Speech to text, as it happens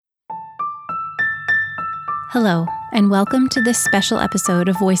Hello, and welcome to this special episode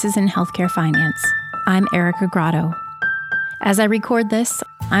of Voices in Healthcare Finance. I'm Erica Grotto. As I record this,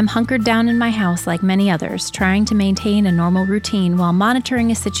 I'm hunkered down in my house like many others, trying to maintain a normal routine while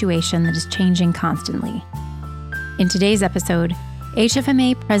monitoring a situation that is changing constantly. In today's episode,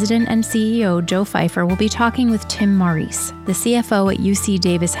 HFMA President and CEO Joe Fifer will be talking with Tim Maurice, the CFO at UC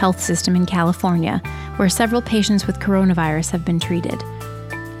Davis Health System in California, where several patients with coronavirus have been treated.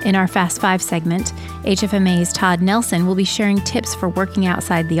 In our Fast Five segment, HFMA's Todd Nelson will be sharing tips for working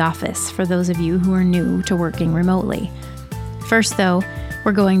outside the office for those of you who are new to working remotely. First, though,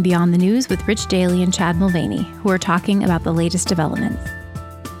 we're going beyond the news with Rich Daly and Chad Mulvaney, who are talking about the latest developments.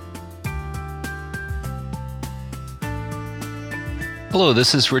 Hello,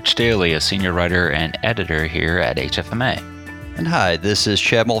 this is Rich Daly, a senior writer and editor here at HFMA. And hi, this is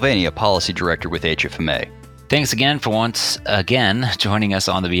Chad Mulvaney, a policy director with HFMA. Thanks again for once again joining us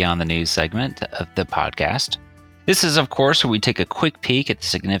on the Beyond the News segment of the podcast. This is, of course, where we take a quick peek at the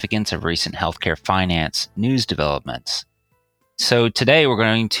significance of recent healthcare finance news developments. So today we're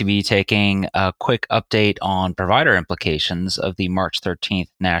going to be taking a quick update on provider implications of the March 13th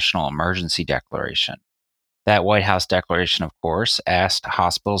National Emergency Declaration. That White House declaration, of course, asked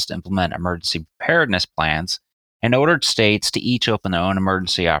hospitals to implement emergency preparedness plans and ordered states to each open their own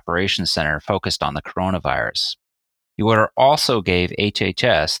emergency operations center focused on the coronavirus. The order also gave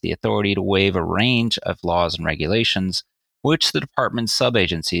HHS the authority to waive a range of laws and regulations, which the department's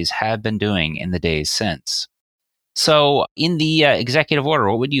sub-agencies have been doing in the days since. So, in the executive order,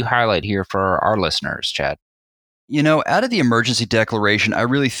 what would you highlight here for our listeners, Chad? You know, out of the emergency declaration, I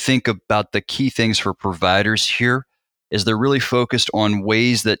really think about the key things for providers here is they're really focused on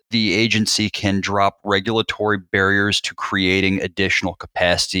ways that the agency can drop regulatory barriers to creating additional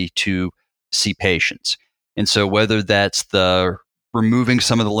capacity to see patients. And so whether that's the removing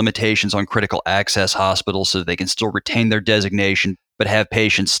some of the limitations on critical access hospitals so that they can still retain their designation, but have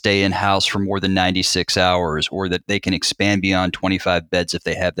patients stay in-house for more than 96 hours, or that they can expand beyond 25 beds if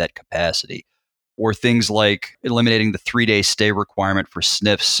they have that capacity. Or things like eliminating the 3-day stay requirement for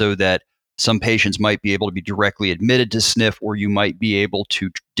SNFs so that some patients might be able to be directly admitted to SNF, or you might be able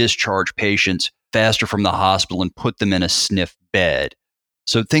to discharge patients faster from the hospital and put them in a SNF bed.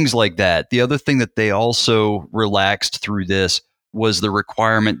 So things like that. The other thing that they also relaxed through this was the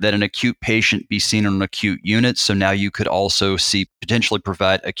requirement that an acute patient be seen on an acute unit. So now you could also potentially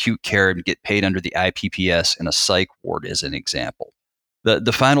provide acute care and get paid under the IPPS in a psych ward as an example.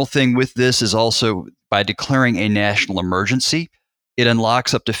 The final thing with this is also by declaring a national emergency, it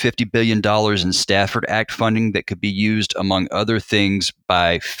unlocks up to $50 billion in Stafford Act funding that could be used, among other things,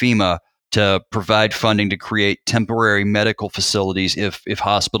 by FEMA to provide funding to create temporary medical facilities if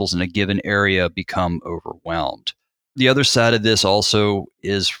hospitals in a given area become overwhelmed. The other side of this also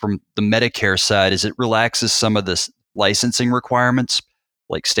is from the Medicare side, is it relaxes some of the licensing requirements,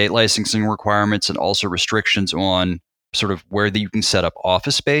 like state licensing requirements, and also restrictions on sort of where you can set up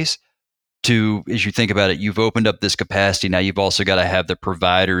office space. To, as you think about it, you've opened up this capacity. Now you've also got to have the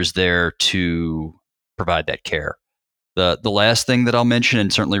providers there to provide that care. The last thing that I'll mention,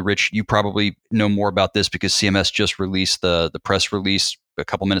 and certainly Rich, you probably know more about this because CMS just released the press release a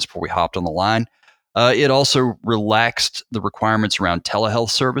couple minutes before we hopped on the line. It also relaxed the requirements around telehealth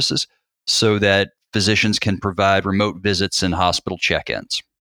services so that physicians can provide remote visits and hospital check-ins.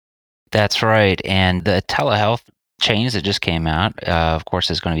 That's right. And the telehealth change that just came out, of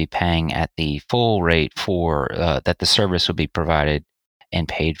course, is going to be paying at the full rate for that the service will be provided and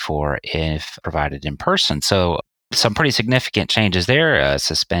paid for if provided in person. So some pretty significant changes there,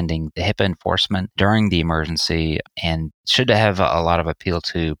 suspending the HIPAA enforcement during the emergency, and should have a lot of appeal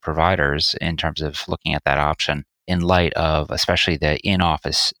to providers in terms of looking at that option in light of especially the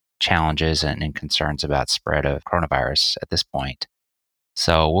in-office challenges and concerns about spread of coronavirus at this point.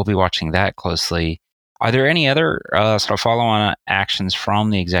 So we'll be watching that closely. Are there any other sort of follow-on actions from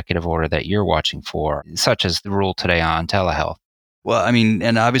the executive order that you're watching for, such as the rule today on telehealth? Well, I mean,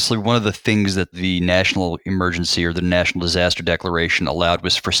 and obviously one of the things that the national emergency or the national disaster declaration allowed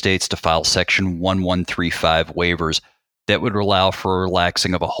was for states to file Section 1135 waivers that would allow for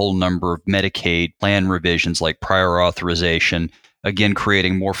relaxing of a whole number of Medicaid plan revisions like prior authorization, again,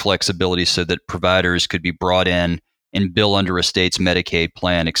 creating more flexibility so that providers could be brought in and bill under a state's Medicaid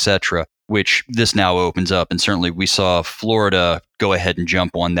plan, et cetera, which this now opens up. And certainly we saw Florida go ahead and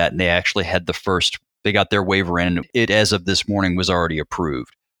jump on that, and they actually had they got their waiver in, and it, as of this morning, was already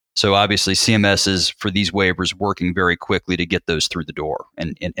approved. So obviously CMS is, for these waivers, working very quickly to get those through the door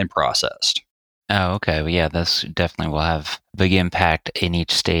and processed. Oh, okay. Well, yeah, this definitely will have a big impact in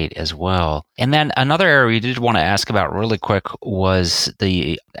each state as well. And then another area we did want to ask about really quick was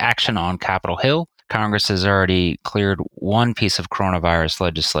the action on Capitol Hill. Congress has already cleared one piece of coronavirus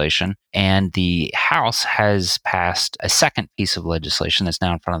legislation, and the House has passed a second piece of legislation that's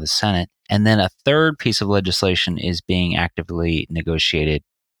now in front of the Senate. And then a third piece of legislation is being actively negotiated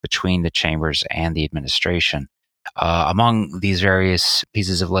between the chambers and the administration. Among these various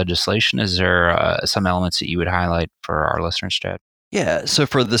pieces of legislation, is there some elements that you would highlight for our listeners, Chad? Yeah, so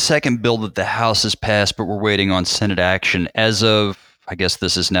for the second bill that the House has passed, but we're waiting on Senate action, as of, I guess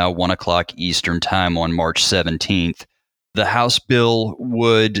this is now 1 o'clock Eastern time on March 17th, the House bill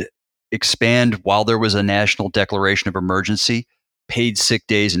would expand, while there was a national declaration of emergency, paid sick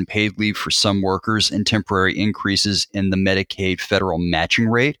days and paid leave for some workers and temporary increases in the Medicaid federal matching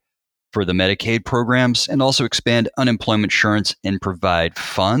rate for the Medicaid programs, and also expand unemployment insurance and provide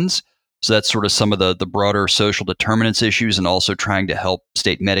funds. So that's sort of some of the broader social determinants issues, and also trying to help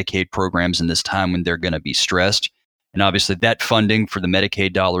state Medicaid programs in this time when they're going to be stressed. And obviously that funding for the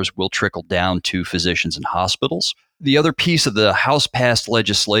Medicaid dollars will trickle down to physicians and hospitals. The other piece of the House-passed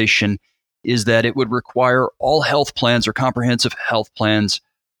legislation is that it would require all health plans or comprehensive health plans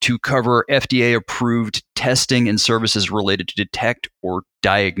to cover FDA-approved testing and services related to detect or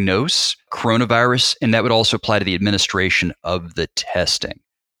diagnose coronavirus, and that would also apply to the administration of the testing.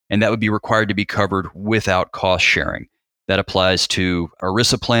 And that would be required to be covered without cost sharing. That applies to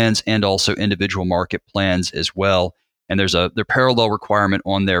ERISA plans and also individual market plans as well. And there's a parallel requirement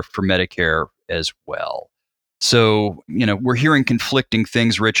on there for Medicare as well. So, we're hearing conflicting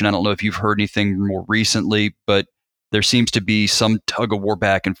things, Rich, and I don't know if you've heard anything more recently, but there seems to be some tug of war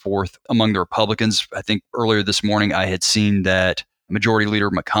back and forth among the Republicans. I think earlier this morning I had seen that Majority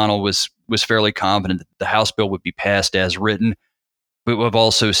Leader McConnell was fairly confident that the House bill would be passed as written. But we've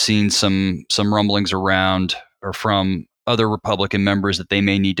also seen some rumblings around or from other Republican members that they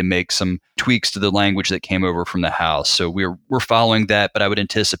may need to make some tweaks to the language that came over from the House. So we're following that, but I would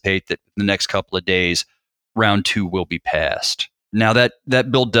anticipate that in the next couple of days, round 2 will be passed. Now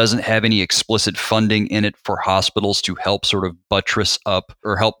that bill doesn't have any explicit funding in it for hospitals to help sort of buttress up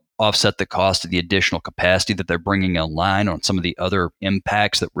or help offset the cost of the additional capacity that they're bringing online on some of the other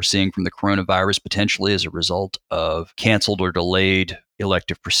impacts that we're seeing from the coronavirus, potentially as a result of canceled or delayed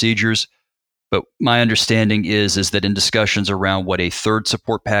elective procedures. But my understanding is that in discussions around what a third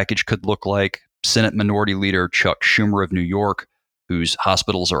support package could look like, Senate Minority Leader Chuck Schumer of New York, whose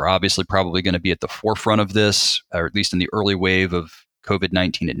hospitals are obviously probably going to be at the forefront of this, or at least in the early wave of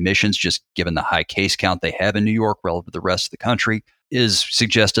COVID-19 admissions, just given the high case count they have in New York relative to the rest of the country, is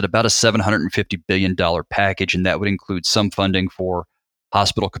suggested about a $750 billion package, and that would include some funding for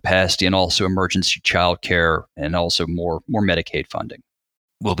hospital capacity and also emergency child care and also more Medicaid funding.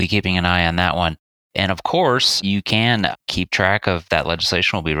 We'll be keeping an eye on that one. And of course, you can keep track of that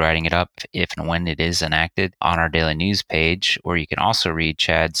legislation. We'll be writing it up if and when it is enacted on our daily news page, or you can also read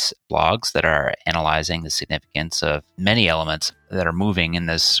Chad's blogs that are analyzing the significance of many elements that are moving in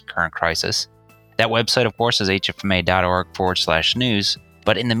this current crisis. That website, of course, is hfma.org/news.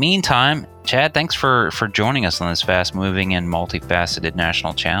 But in the meantime, Chad, thanks for joining us on this fast-moving and multifaceted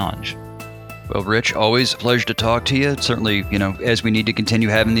national challenge. Well, Rich, always a pleasure to talk to you. Certainly, as we need to continue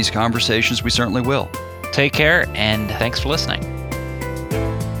having these conversations, we certainly will. Take care, and thanks for listening.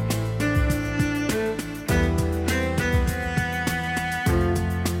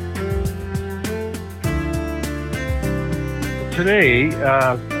 Today,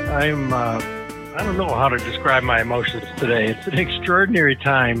 I don't know how to describe my emotions today. It's an extraordinary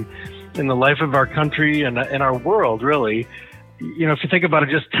time in the life of our country and our world, really. If you think about it,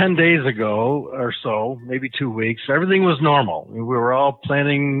 just 10 days ago or so, maybe 2 weeks, everything was normal. We were all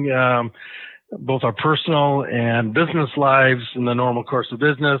planning both our personal and business lives in the normal course of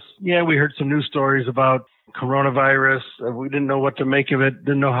business. Yeah, we heard some news stories about coronavirus. We didn't know what to make of it,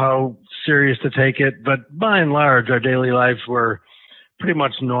 didn't know how serious to take it. But by and large, our daily lives were pretty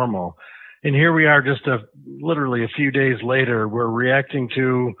much normal. And here we are just literally a few days later, we're reacting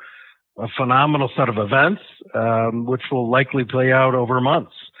to a phenomenal set of events, which will likely play out over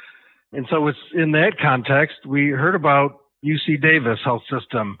months. And so it's in that context, we heard about UC Davis Health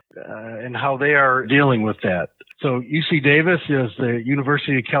System and how they are dealing with that. So UC Davis is the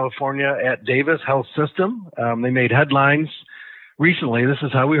University of California at Davis Health System. They made headlines recently. This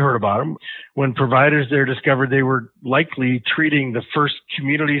is how we heard about them. When providers there discovered they were likely treating the first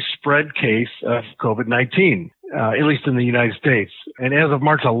community spread case of COVID-19. At least in the United States. And as of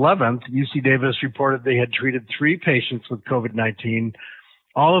March 11th, UC Davis reported they had treated 3 patients with COVID-19,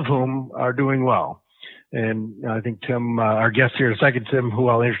 all of whom are doing well. And I think Tim, our guest here in a second, Tim, who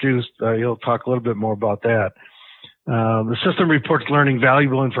I'll introduce, he'll talk a little bit more about that. The system reports learning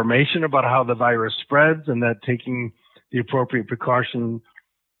valuable information about how the virus spreads and that taking the appropriate precaution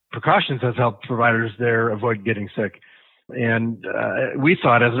precautions has helped providers there avoid getting sick. And we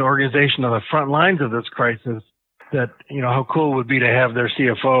thought, as an organization on the front lines of this crisis, that, how cool it would be to have their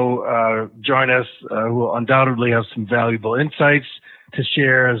CFO join us, who will undoubtedly have some valuable insights to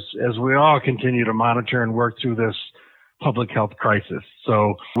share as we all continue to monitor and work through this public health crisis.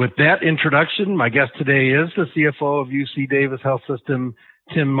 So with that introduction, my guest today is the CFO of UC Davis Health System,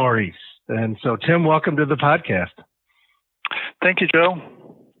 Tim Maurice. And so, Tim, welcome to the podcast. Thank you, Joe.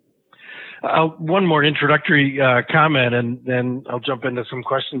 One more introductory comment, and then I'll jump into some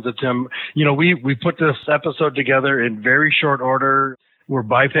questions of Tim. We put this episode together in very short order. We're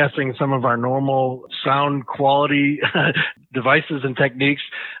bypassing some of our normal sound quality devices and techniques.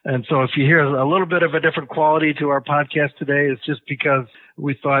 And so if you hear a little bit of a different quality to our podcast today, it's just because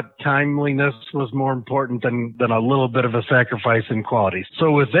we thought timeliness was more important than a little bit of a sacrifice in quality.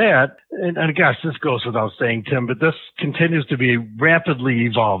 So with that, and gosh, this goes without saying, Tim, but this continues to be rapidly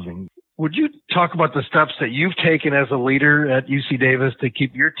evolving. Would you talk about the steps that you've taken as a leader at UC Davis to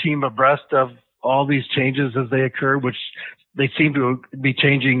keep your team abreast of all these changes as they occur, which they seem to be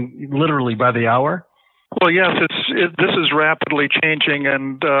changing literally by the hour? Well, yes, this is rapidly changing,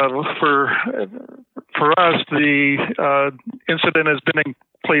 and for us, the incident has been in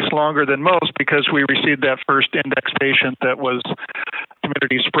place longer than most because we received that first index patient that was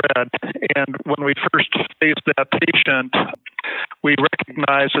community spread. And when we first faced that patient, we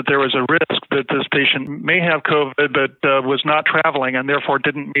recognized that there was a risk that this patient may have COVID, but was not traveling and therefore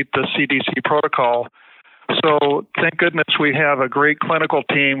didn't meet the CDC protocol. So thank goodness we have a great clinical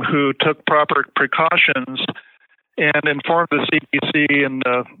team who took proper precautions and informed the CDC and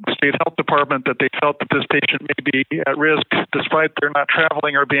the state health department that they felt that this patient may be at risk despite their not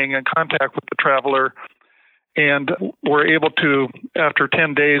traveling or being in contact with the traveler. And were able to, after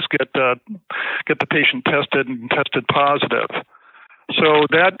 10 days, get the patient tested and tested positive. So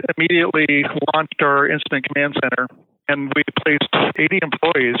that immediately launched our incident command center, and we placed 80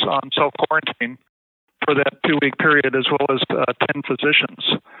 employees on self-quarantine for that 2-week period, as well as 10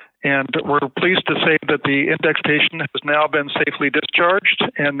 physicians. And we're pleased to say that the index patient has now been safely discharged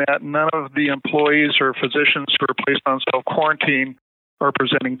and that none of the employees or physicians who are placed on self-quarantine are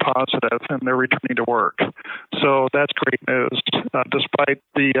presenting positive and they're returning to work. So that's great news, despite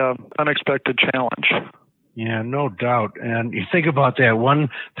the unexpected challenge. Yeah, no doubt. And you think about that, one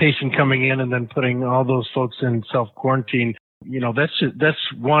patient coming in and then putting all those folks in self-quarantine.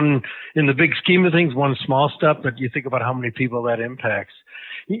 That's one, in the big scheme of things, one small step, but you think about how many people that impacts.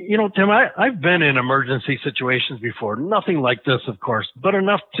 Tim, I've been in emergency situations before. Nothing like this, of course, but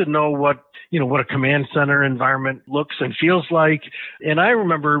enough to know what a command center environment looks and feels like. And I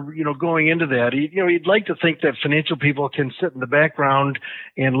remember, going into that, you'd like to think that financial people can sit in the background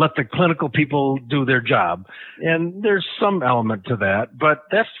and let the clinical people do their job. And there's some element to that, but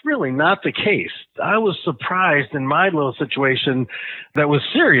that's really not the case. I was surprised in my little situation that was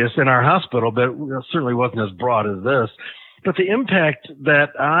serious in our hospital, but certainly wasn't as broad as this. But the impact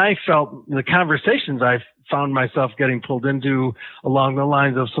that I felt, the conversations I found myself getting pulled into along the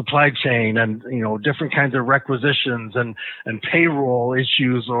lines of supply chain and, different kinds of requisitions and payroll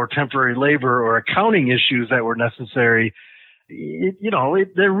issues or temporary labor or accounting issues that were necessary.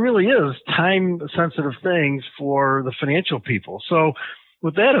 There really is time-sensitive things for the financial people. So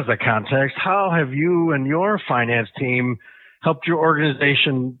with that as a context, how have you and your finance team helped your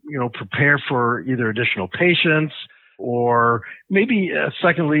organization, prepare for either additional patients, or maybe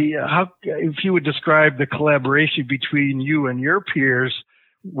secondly, how, if you would describe the collaboration between you and your peers,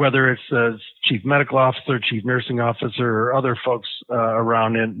 whether it's chief medical officer, chief nursing officer, or other folks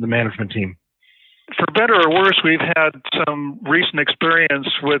around in the management team? For better or worse, we've had some recent experience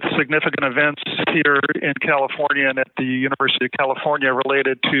with significant events here in California and at the University of California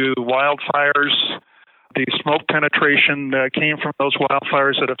related to wildfires, the smoke penetration that came from those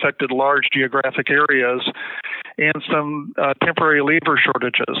wildfires that affected large geographic areas, and some temporary labor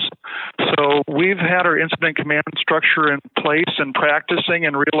shortages. So we've had our incident command structure in place and practicing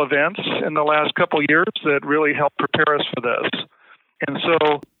in real events in the last couple of years that really helped prepare us for this. And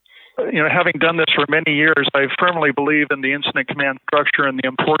so, having done this for many years, I firmly believe in the incident command structure and the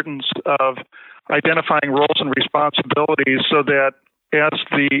importance of identifying roles and responsibilities so that as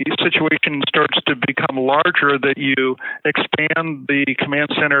the situation starts to become larger, that you expand the command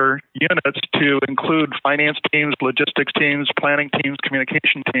center units to include finance teams, logistics teams, planning teams,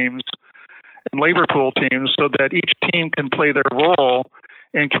 communication teams, and labor pool teams so that each team can play their role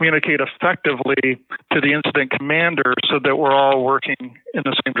and communicate effectively to the incident commander so that we're all working in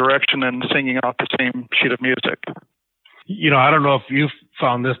the same direction and singing off the same sheet of music. I don't know if you've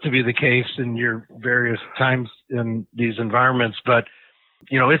found this to be the case in your various times in these environments, but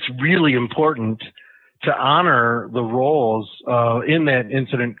It's really important to honor the roles in that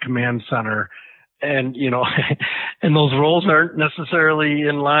incident command center. And, and those roles aren't necessarily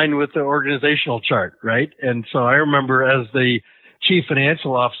in line with the organizational chart, right? And so I remember as the chief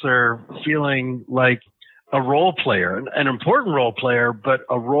financial officer feeling like a role player, an important role player, but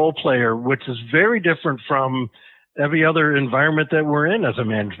a role player, which is very different from every other environment that we're in as a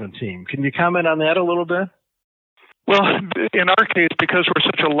management team. Can you comment on that a little bit? Well, in our case, because we're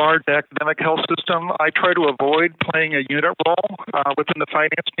such a large academic health system, I try to avoid playing a unit role within the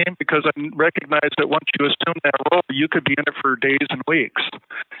finance team because I recognize that once you assume that role, you could be in it for days and weeks.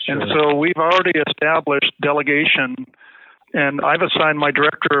 Sure. And so we've already established delegation, and I've assigned my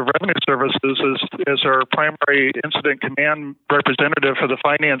director of revenue services as our primary incident command representative for the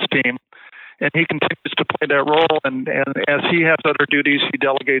finance team. And he continues to play that role, and as he has other duties, he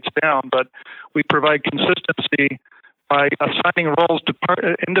delegates down. But we provide consistency by assigning roles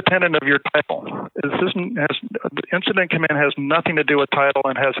independent of your title. Incident command has nothing to do with title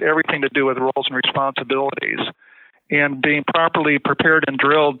and has everything to do with roles and responsibilities, and being properly prepared and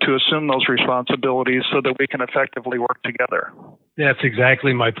drilled to assume those responsibilities so that we can effectively work together. That's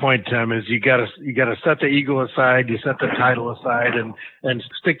exactly my point, Tim, is you gotta set the ego aside, you set the title aside, and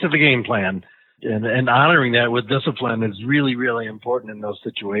stick to the game plan. And honoring that with discipline is really, really important in those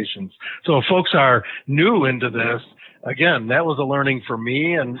situations. So if folks are new into this, again, that was a learning for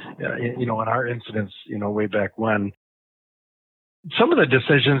me and, in our incidents, way back when. Some of the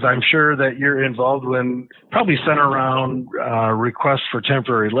decisions I'm sure that you're involved in probably center around requests for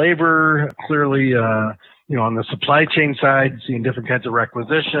temporary labor, clearly, on the supply chain side, seeing different kinds of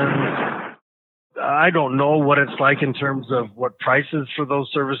requisitions. I don't know what it's like in terms of what prices for those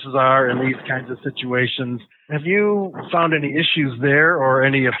services are in these kinds of situations. Have you found any issues there or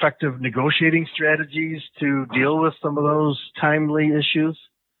any effective negotiating strategies to deal with some of those timely issues?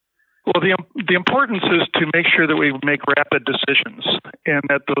 Well, the importance is to make sure that we make rapid decisions and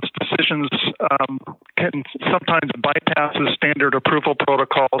that those decisions can sometimes bypass the standard approval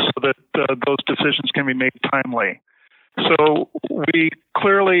protocol so that those decisions can be made timely. So we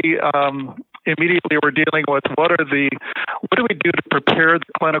clearly immediately we're dealing with what do we do to prepare the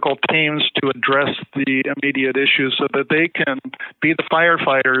clinical teams to address the immediate issues so that they can be the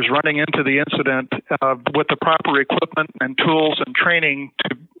firefighters running into the incident with the proper equipment and tools and training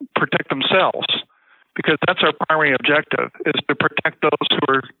to protect themselves, because that's our primary objective, is to protect those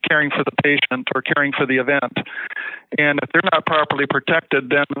who are caring for the patient or caring for the event. And if they're not properly protected,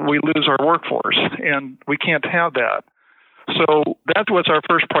 then we lose our workforce, and we can't have that. So that was our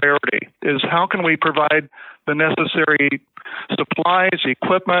first priority, is how can we provide the necessary supplies,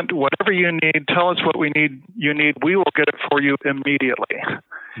 equipment, whatever you need, tell us what you need, we will get it for you immediately.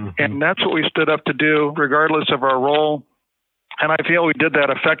 Mm-hmm. And that's what we stood up to do regardless of our role. And I feel we did that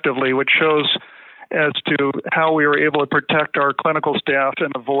effectively, which shows as to how we were able to protect our clinical staff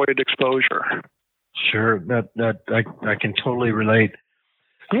and avoid exposure. Sure, that I can totally relate.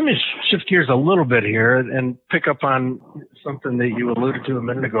 Let me shift gears a little bit here and pick up on something that you alluded to a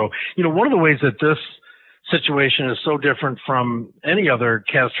minute ago. One of the ways that this situation is so different from any other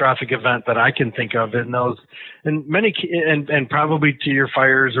catastrophic event that I can think of and probably to your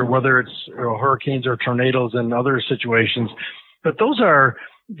fires or whether it's hurricanes or tornadoes and other situations, but those are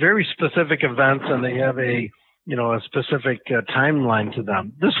very specific events and they have a specific timeline to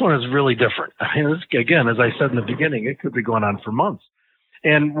them. This one is really different. Again, as I said in the beginning, it could be going on for months.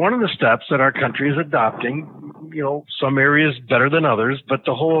 And one of the steps that our country is adopting, some areas better than others, but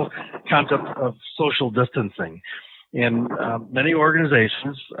the whole concept of social distancing. And many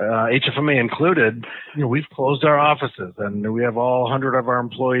organizations, HFMA included, we've closed our offices and we have all 100 of our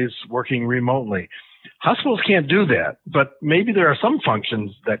employees working remotely. Hospitals can't do that, but maybe there are some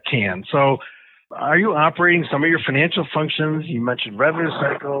functions that can. So are you operating some of your financial functions? You mentioned revenue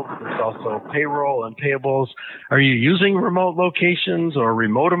cycle. There's also payroll and payables. Are you using remote locations or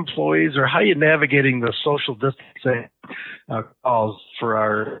remote employees, or how are you navigating the social distancing calls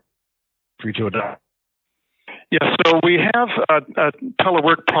for you to adopt? Yes, so we have a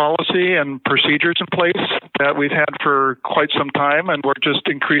telework policy and procedures in place that we've had for quite some time, and we're just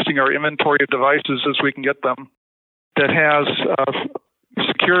increasing our inventory of devices as we can get them. That has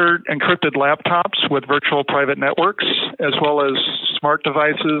secure encrypted laptops with virtual private networks, as well as smart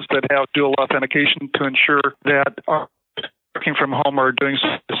devices that have dual authentication to ensure that our working from home are doing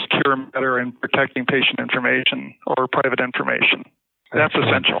a secure matter in protecting patient information or private information. That's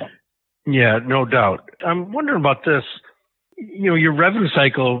essential. Yeah, no doubt. I'm wondering about this. Your revenue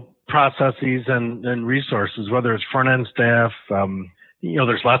cycle processes and resources, whether it's front-end staff,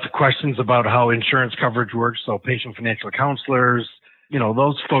 there's lots of questions about how insurance coverage works. So patient financial counselors,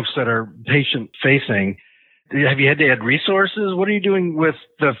 those folks that are patient facing, have you had to add resources? What are you doing with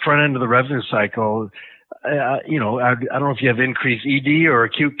the front end of the revenue cycle? I don't know if you have increased ED or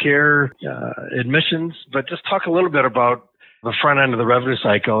acute care admissions, but just talk a little bit about the front end of the revenue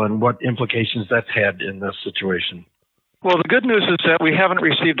cycle and what implications that's had in this situation. Well, the good news is that we haven't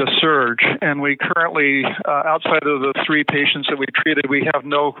received a surge, and we currently, outside of the 3 patients that we treated, we have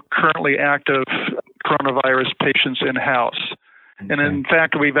no currently active coronavirus patients in-house. Okay. And in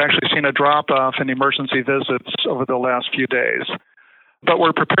fact, we've actually seen a drop-off in emergency visits over the last few days. But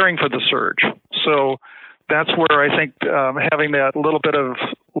we're preparing for the surge. So that's where I think having that little bit of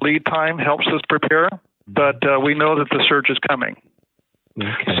lead time helps us prepare. But we know that the surge is coming.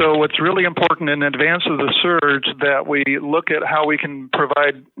 Okay. So what's really important in advance of the surge that we look at how we can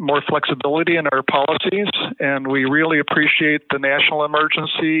provide more flexibility in our policies, and we really appreciate the national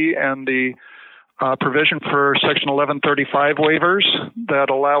emergency and the provision for Section 1135 waivers that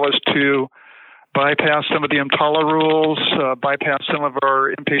allow us to bypass some of the EMTALA rules, bypass some of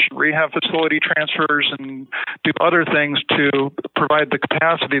our inpatient rehab facility transfers, and do other things to provide the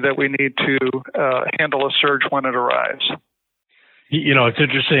capacity that we need to handle a surge when it arrives. It's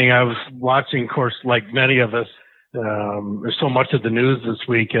interesting. I was watching, of course, like many of us, there's so much of the news this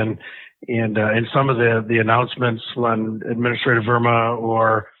week, and some of the announcements when Administrator Verma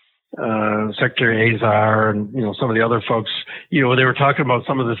or Secretary Azar and some of the other folks, they were talking about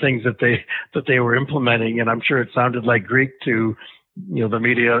some of the things that they were implementing, and I'm sure it sounded like Greek to the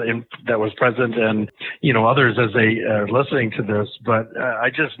media that was present and others as they are listening to this. But I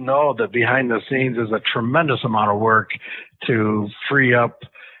just know that behind the scenes is a tremendous amount of work to free up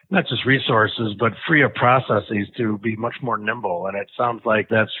not just resources, but free up processes to be much more nimble. And it sounds like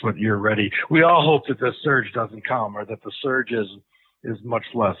that's what you're ready. We all hope that the surge doesn't come, or that the surge is much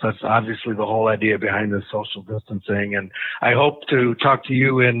less. That's obviously the whole idea behind this social distancing. And I hope to talk to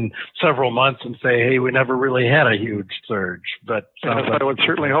you in several months and say, hey, we never really had a huge surge. But I would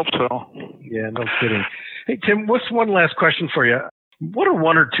certainly hope so. Yeah, no kidding. Hey, Tim, what's one last question for you? What are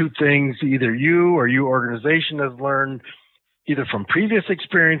 1 or 2 things either you or your organization has learned either from previous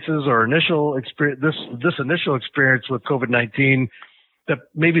experiences or initial experience, this initial experience with COVID-19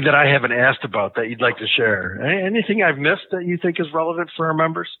 that I haven't asked about that you'd like to share? Anything I've missed that you think is relevant for our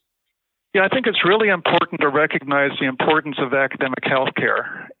members? Yeah, I think it's really important to recognize the importance of academic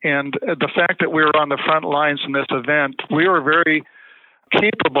healthcare. And the fact that we were on the front lines in this event, we were very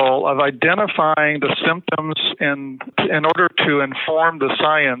capable of identifying the symptoms in order to inform the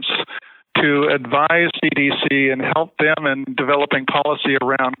science to advise CDC and help them in developing policy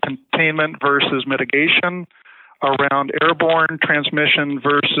around containment versus mitigation, around airborne transmission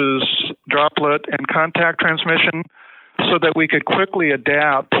versus droplet and contact transmission, so that we could quickly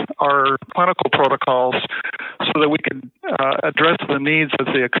adapt our clinical protocols so that we could address the needs as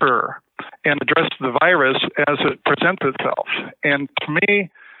they occur and address the virus as it presents itself. And to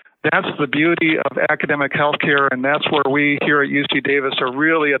me, that's the beauty of academic healthcare, and that's where we here at UC Davis are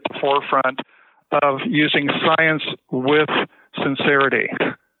really at the forefront of using science with sincerity.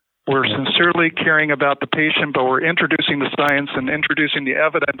 We're sincerely caring about the patient, but we're introducing the science and introducing the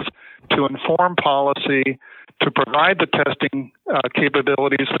evidence to inform policy, to provide the testing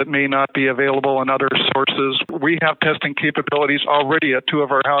capabilities that may not be available in other sources. We have testing capabilities already at 2 of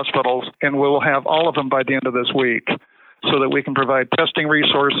our hospitals, and we'll have all of them by the end of this week, so that we can provide testing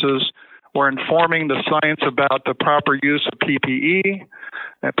resources. We're informing the science about the proper use of PPE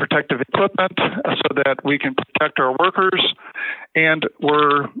and protective equipment so that we can protect our workers. And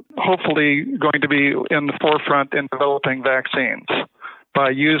we're hopefully going to be in the forefront in developing vaccines by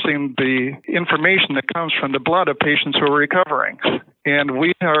using the information that comes from the blood of patients who are recovering. And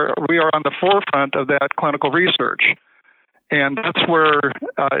we are on the forefront of that clinical research. And that's where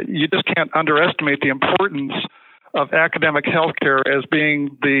you just can't underestimate the importance of academic healthcare as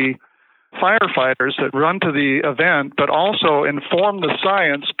being the firefighters that run to the event, but also inform the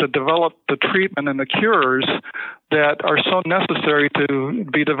science to develop the treatment and the cures that are so necessary to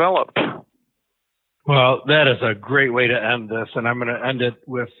be developed. Well, that is a great way to end this, and I'm going to end it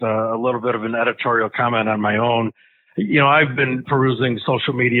with a little bit of an editorial comment on my own. I've been perusing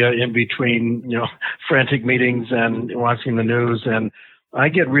social media in between, frantic meetings and watching the news, and I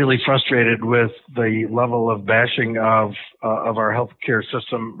get really frustrated with the level of bashing of our healthcare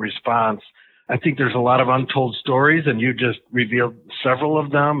system response. I think there's a lot of untold stories, and you just revealed several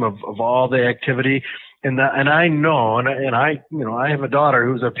of them of all the activity. And I know, and I have a daughter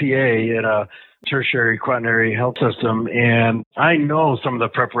who's a PA tertiary quaternary health system. And I know some of the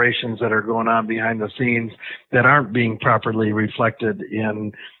preparations that are going on behind the scenes that aren't being properly reflected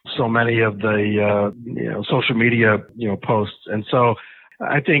in so many of the social media posts. And so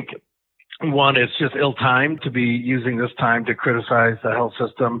I think, one, it's just ill-timed to be using this time to criticize the health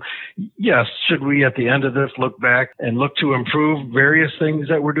system. Yes, should we at the end of this look back and look to improve various things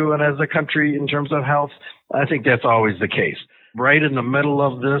that we're doing as a country in terms of health? I think that's always the case. Right in the middle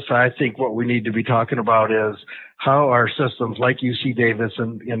of this, I think what we need to be talking about is how our systems like UC Davis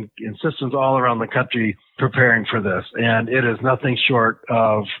and systems all around the country preparing for this. And it is nothing short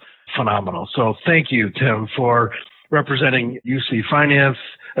of phenomenal. So thank you, Tim, for representing UC Finance,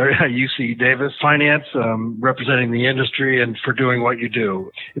 or UC Davis Finance, representing the industry and for doing what you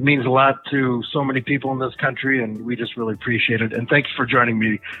do. It means a lot to so many people in this country, and we just really appreciate it. And thanks for joining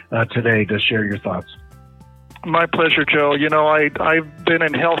me today to share your thoughts. My pleasure, Joe. I've been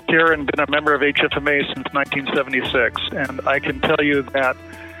in healthcare and been a member of HFMA since 1976, and I can tell you that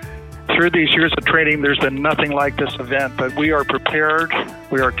through these years of training, there's been nothing like this event, but we are prepared,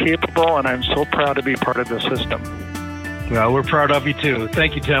 we are capable, and I'm so proud to be part of this system. Well, we're proud of you too.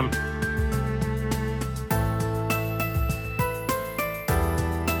 Thank you, Tim.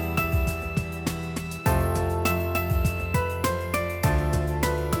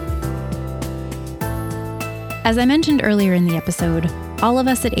 As I mentioned earlier in the episode, all of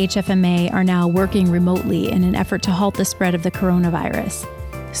us at HFMA are now working remotely in an effort to halt the spread of the coronavirus.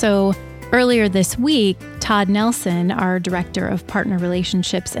 So earlier this week, Todd Nelson, our Director of Partner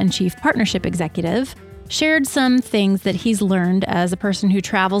Relationships and Chief Partnership Executive, shared some things that he's learned as a person who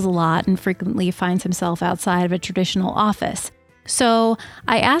travels a lot and frequently finds himself outside of a traditional office. So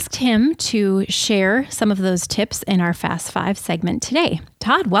I asked him to share some of those tips in our Fast Five segment today.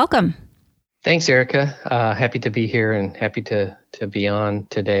 Todd, welcome. Thanks, Erica. Happy to be here and happy to be on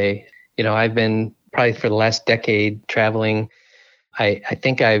today. I've been probably for the last decade traveling. I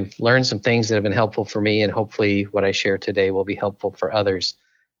think I've learned some things that have been helpful for me, and hopefully what I share today will be helpful for others.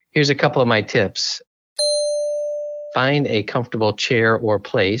 Here's a couple of my tips. Find a comfortable chair or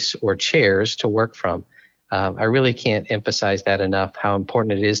place or chairs to work from. I really can't emphasize that enough, how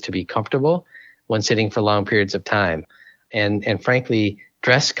important it is to be comfortable when sitting for long periods of time. And frankly,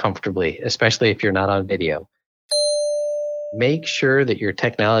 dress comfortably, especially if you're not on video. Make sure that your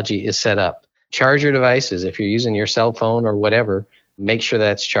technology is set up. Charge your devices. If you're using your cell phone or whatever, make sure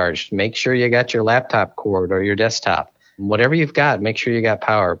that's charged. Make sure you got your laptop cord or your desktop. Whatever you've got, make sure you got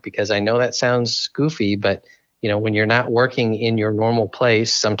power, because I know that sounds goofy, but when you're not working in your normal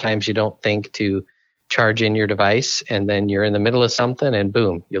place, sometimes you don't think to charge in your device, and then you're in the middle of something and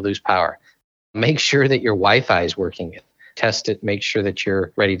boom, you lose power. Make sure that your Wi-Fi is working. Test it, make sure that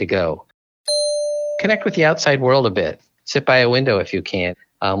you're ready to go. Connect with the outside world a bit. Sit by a window if you can.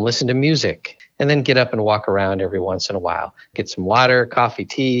 Listen to music, and then get up and walk around every once in a while. Get some water, coffee,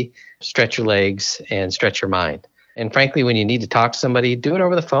 tea, stretch your legs, and stretch your mind. And frankly, when you need to talk to somebody, do it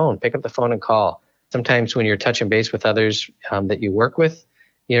over the phone. Pick up the phone and call. Sometimes when you're touching base with others that you work with,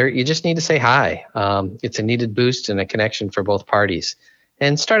 you just need to say hi. It's a needed boost and a connection for both parties.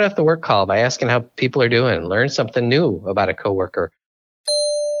 And start off the work call by asking how people are doing. Learn something new about a coworker.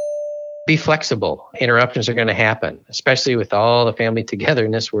 Be flexible. Interruptions are going to happen, especially with all the family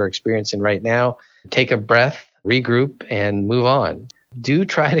togetherness we're experiencing right now. Take a breath, regroup, and move on. Do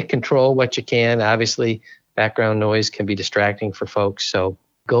try to control what you can. Obviously, background noise can be distracting for folks, so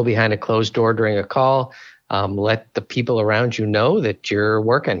go behind a closed door during a call. Let the people around you know that you're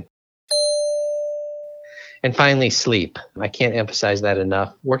working. And finally, sleep. I can't emphasize that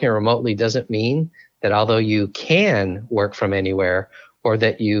enough. Working remotely doesn't mean that although you can work from anywhere or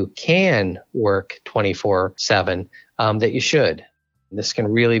that you can work 24/7, that you should. This can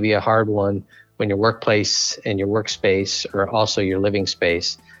really be a hard one when your workplace and your workspace are also your living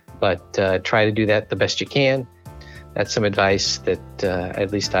space. But try to do that the best you can. That's some advice that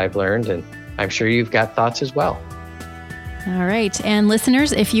at least I've learned, and I'm sure you've got thoughts as well. All right. And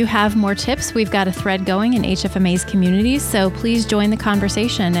listeners, if you have more tips, we've got a thread going in HFMA's communities, so please join the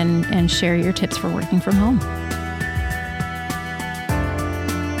conversation and share your tips for working from home.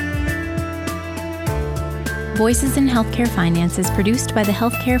 Voices in Healthcare Finance is produced by the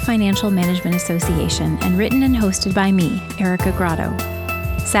Healthcare Financial Management Association and written and hosted by me, Erica Grotto.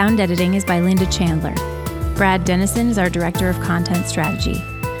 Sound editing is by Linda Chandler. Brad Dennison is our Director of Content Strategy.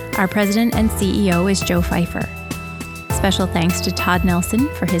 Our President and CEO is Joe Pfeiffer. Special thanks to Todd Nelson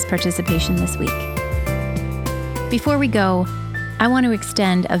for his participation this week. Before we go, I want to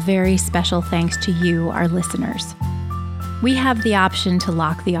extend a very special thanks to you, our listeners. We have the option to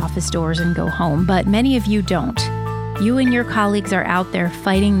lock the office doors and go home, but many of you don't. You and your colleagues are out there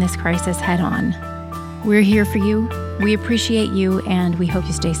fighting this crisis head on. We're here for you, we appreciate you, and we hope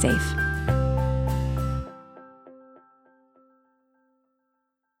you stay safe.